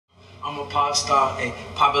I'm a pop star, ayy,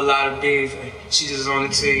 pop a lot of beef, ayy. She just on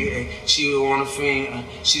the tee, ayy. She was on the fiend,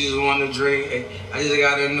 she just want to drink, ayy. I just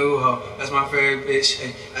got a new hoe, that's my favorite bitch,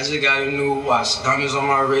 ayy. I just got a new watch, diamonds on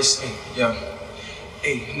my wrist, ayy, yeah.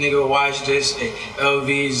 Ayy, nigga, watch this, ayy.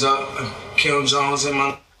 LV's up, Kim Jones in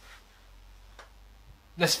my...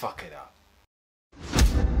 Let's fuck it up.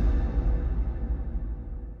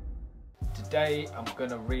 Today I'm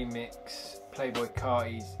gonna remix Playboi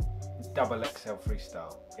Carti's Xxl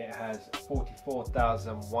Freestyle. It has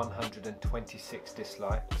 44,126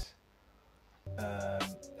 dislikes and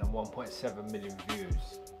 1.7 million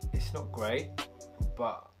views. It's not great,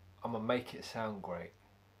 but I'm gonna make it sound great.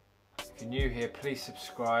 If you're new here, please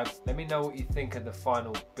subscribe. Let me know what you think of the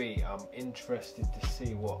final beat. I'm interested to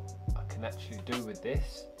see what I can actually do with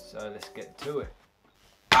this. So let's get to it.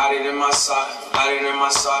 Hide it in my sock,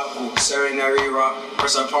 ooh, serenary rock.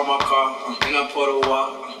 First I park my car, then I put a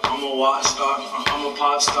walk. I'm a watch star, I'm a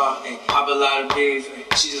pop star, ayy. Pop a lot of beef, ayy.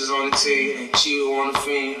 She just on the tee, ayy. She was on the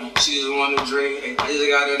fiend, she just want to drink, ayy. I just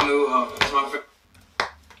got a new hoe, that's my favorite.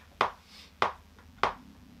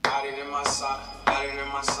 Hide it in my sock,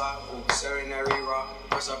 ooh, serenary rock.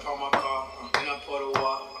 First I park my car, then I put a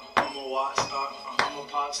walk. I'm a watch star, I'm a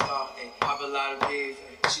pop star, ayy. Pop a lot of beef,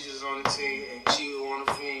 ayy. She just on the tee, ayy. She was on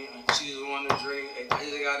the fiend, she just want to drink, ayy. I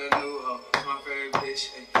just got a new hoe, that's my favorite bitch,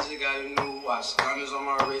 ayy. I just got a new watch, diamonds on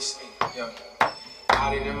my wrist, ayy, yeah.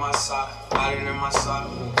 Hide it in my sock,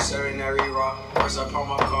 ooh, serenary rock. First I park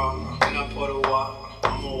my car, then I put a walk.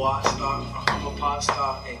 I'm a watch star, I'm a pop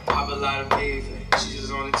star, ayy. Pop a lot of beef, ayy. She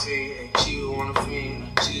just on the tee, ayy. She was on the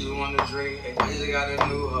fiend, she just want to drink, ayy. I just got a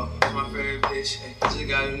new hoe, that's my favorite bitch, ayy. I just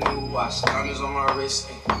got a new watch, diamonds on my wrist,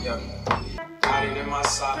 ayy, yeah. Hide it in my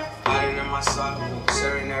sock, ooh,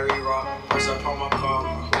 serenary rock. First I park my car,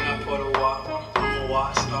 then I put a walk. I'm a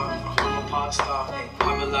watch star, I'm a pop star, ayy.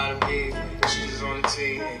 Pop a lot of beef, ayy. She just on the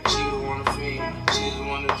tee, ayy. She was on the fiend, she just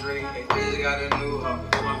want to drink, ayy. I just got a new hoe,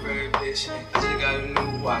 that's my favorite bitch, ayy. I just got a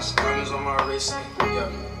new watch, diamonds on my wrist, ayy, yeah.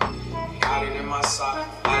 Hide it in my sock,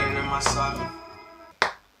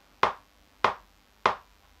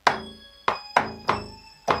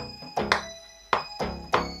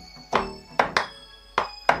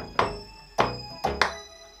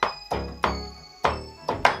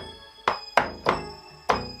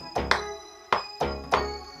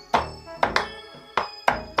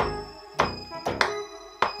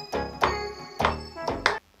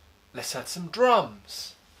 Let's add some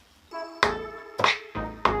drums.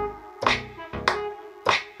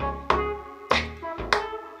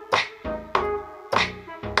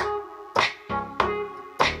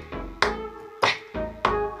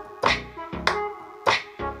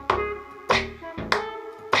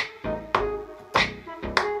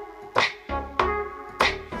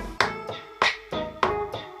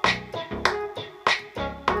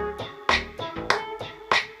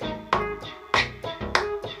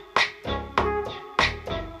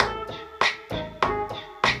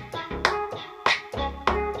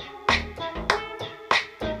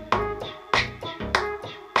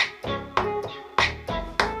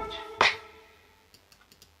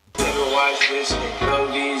 watch this,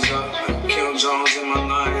 LV's up. Kim Jones in my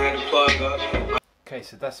line, had to plug up. Okay,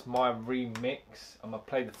 so that's my remix. I'm gonna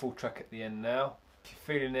play the full track at the end now. If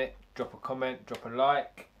you're feeling it, drop a comment, drop a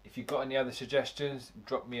like. If you've got any other suggestions,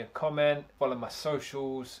 drop me a comment. Follow my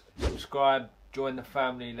socials, subscribe, join the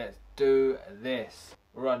family. Let's do this.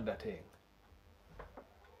 Run that thing.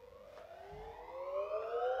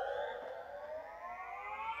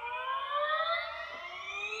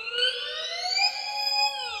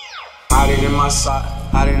 Hide it in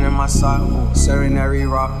my sock, ooh, serenary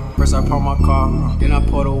rock. First I park my car, then I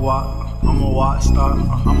put a walk. I'm a watch star,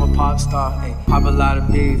 I'm a pop star, ayy. Pop a lot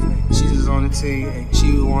of beef, ayy. She just on the tee, ayy.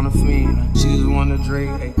 She was on the fiend, she just want to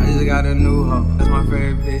drink, ayy. I just got a new hoe, that's my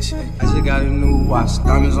favorite bitch, ayy. I just got a new watch,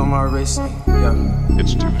 diamonds on my wrist, ayy, yeah.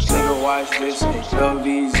 It's Tuesday. Nigga, watch this, ayy.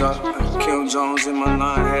 LV's up, Kim Jones in my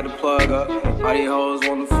line, had to plug up. All these hoes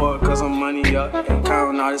wanna fuck cause I'm money up, ayy.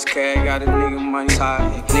 Counting all this cash, got a nigga money tight,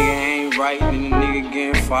 ayy. Nigga ain't right, then the nigga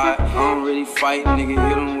getting fired. I don't really fight, nigga,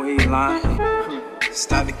 hit him where he lying.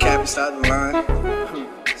 Stop the cap and stop the line.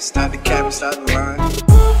 Stop the cap and stop the line.